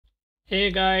Hey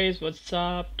guys, what's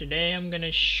up? Today I'm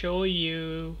gonna show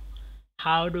you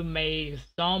how to make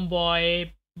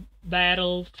Zomboy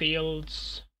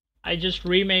battlefields. I just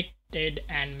remake it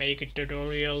and make a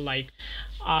tutorial. Like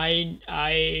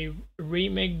I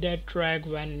remake that track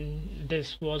when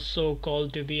this was so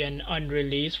called to be an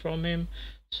unreleased from him.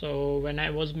 So when I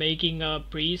was making a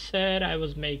preset, I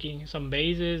was making some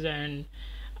bases, and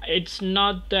it's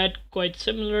not that quite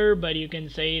similar, but you can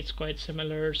say it's quite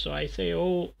similar. So I say,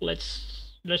 oh,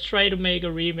 let's try to make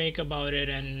a remake about it,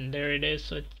 and there it is.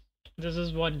 So this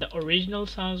is what the original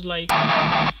sounds like.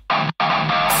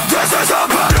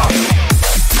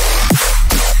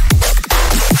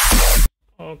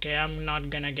 Okay, I'm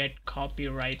not gonna get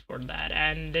copyright for that.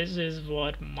 And this is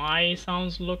what my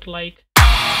sounds look like. 1,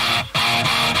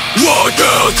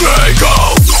 2, 3,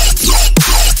 go!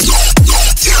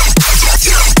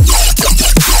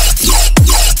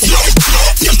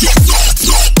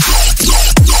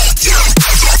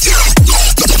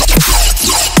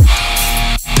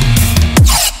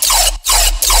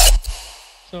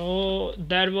 So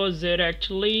that was it.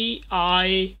 Actually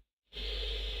I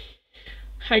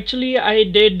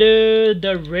did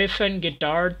the riff and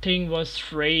guitar thing was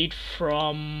straight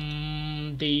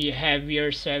from the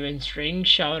heavier 7 string.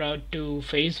 Shout out to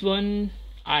Phase 1.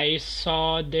 I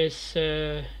saw this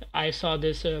VST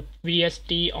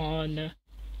on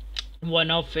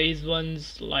one of Phase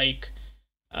 1's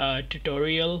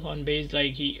tutorial on bass.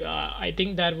 Like I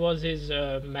think that was his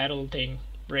metal thing,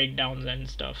 breakdowns and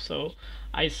stuff. So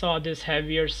I saw this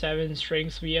heavier 7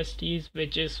 strings VSTs,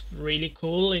 which is really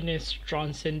cool in his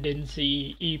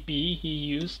Transcendency EP he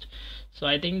used. So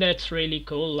I think that's really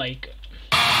cool. Like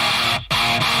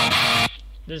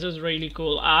this is really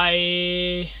cool.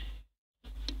 I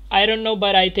don't know,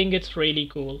 but I think it's really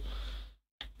cool,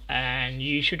 and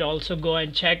you should also go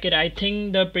and check it. I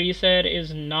think the preset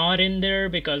is not in there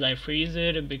because I freeze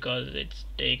it because it's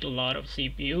take a lot of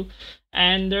CPU,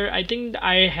 and there I think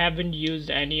I haven't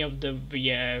used any of the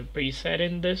preset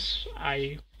in this.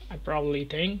 I probably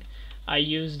think I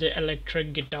used the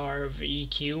electric guitar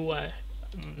EQ,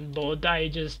 both. I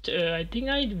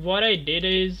think what I did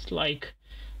is like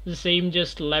the same,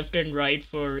 just left and right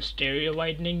for stereo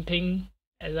widening thing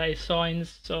as I saw in.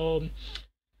 So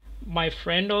my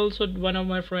friend also, one of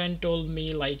my friend told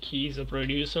me, like, he's a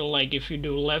producer, like if you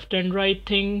do left and right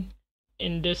thing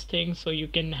in this thing, so you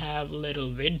can have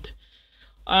little width.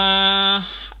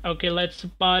 Okay, let's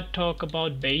talk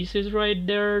about basses right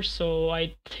there. So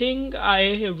I think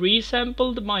I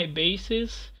resampled my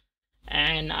basses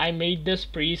and I made this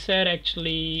preset.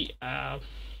 Actually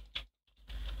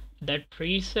that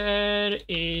preset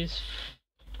is,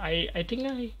 I think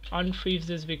I unfreeze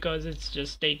this because it's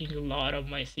just taking a lot of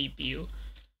my CPU.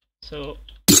 So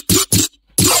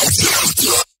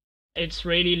it's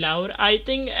really loud, I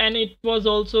think, and it was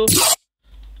also,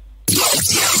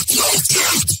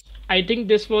 I think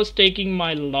this was taking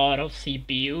my lot of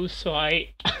CPU. So I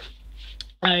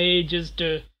just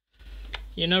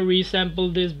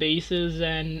resample these basses,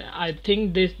 and I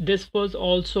think this was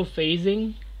also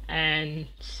phasing, and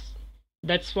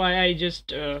that's why I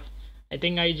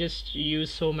think I just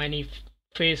use so many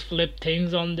phase flip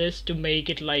things on this to make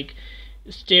it like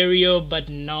stereo but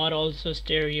not also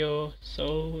stereo.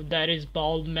 So that is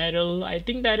bald metal. I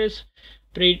think that is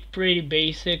pretty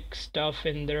basic stuff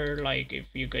in there. Like if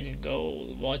you can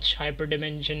go watch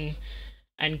hyperdimension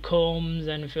and combs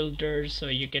and filters, so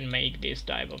you can make this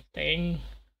type of thing.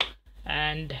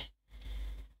 And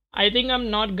I think I'm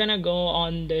not gonna go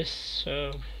on this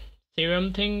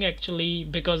serum thing actually,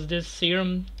 because this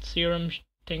serum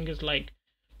thing is like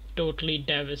totally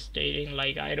devastating.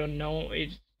 Like I don't know,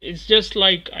 it's just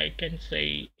like I can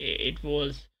say it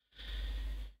was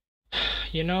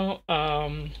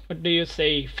what do you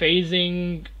say,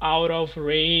 phasing out of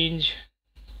range.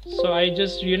 So I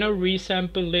just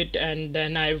resampled it, and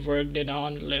then I worked it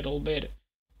on a little bit,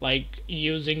 like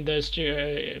using this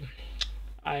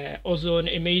ozone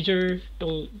imager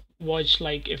to watch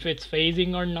like if it's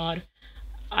phasing or not.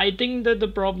 I think that the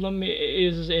problem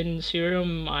is in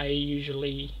serum I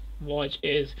usually watch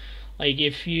is like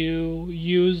if you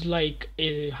use like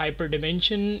a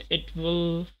hyperdimension, it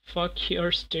will fuck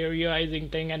your stereoizing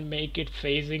thing and make it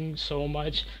phasing so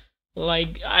much.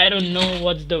 Like I don't know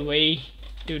what's the way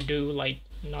to do, like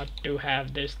not to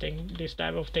have this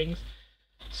type of things.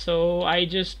 So I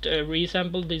just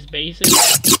resampled these basses.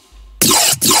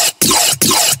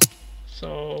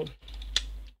 So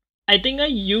I think I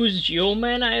used Yo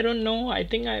Man, I don't know, I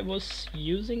think I was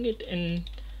using it in,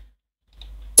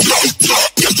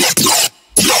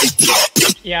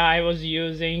 yeah, I was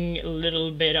using a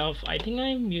little bit of, I think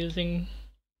I'm using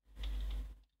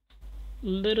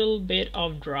little bit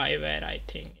of dry wet, I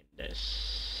think, in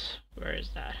this. Where is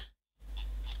that?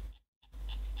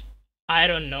 I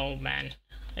don't know, man.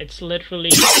 It's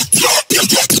literally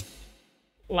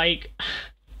like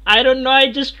I don't know.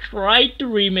 I just tried to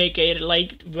remake it.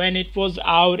 Like when it was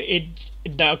out, it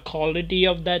the quality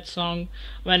of that song.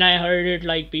 When I heard it,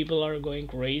 like people are going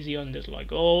crazy on this.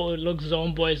 Like, oh, it looks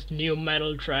Zomboy's new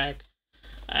metal track.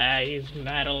 He's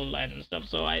metal and stuff.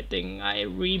 So I think I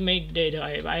remade it.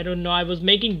 I don't know. I was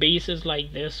making bases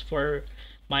like this for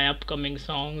my upcoming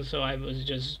songs, so I was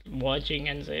just watching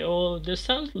and say, oh, this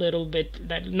sounds little bit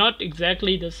that not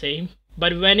exactly the same.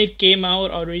 But when it came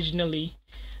out originally,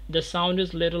 the sound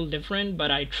is little different.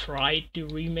 But I tried to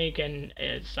remake and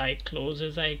as I close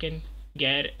as I can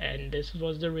get, and this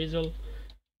was the result.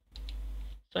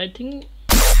 So I think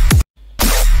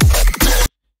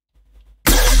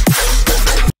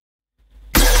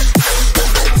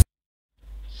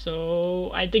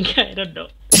so. I think I don't know.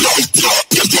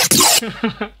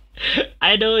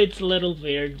 I know it's a little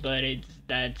weird, but it's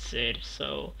that's it.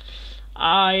 So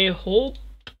I hope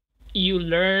you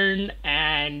learn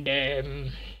and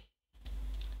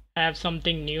have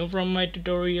something new from my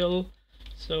tutorial.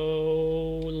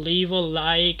 So leave a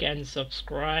like and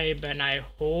subscribe, and I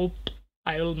hope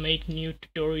I will make new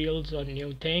tutorials on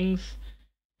new things.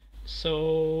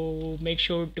 So make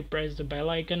sure to press the bell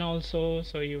icon also,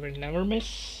 so you will never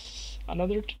miss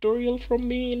another tutorial from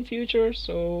me in future.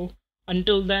 So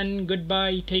until then,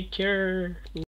 goodbye, take care.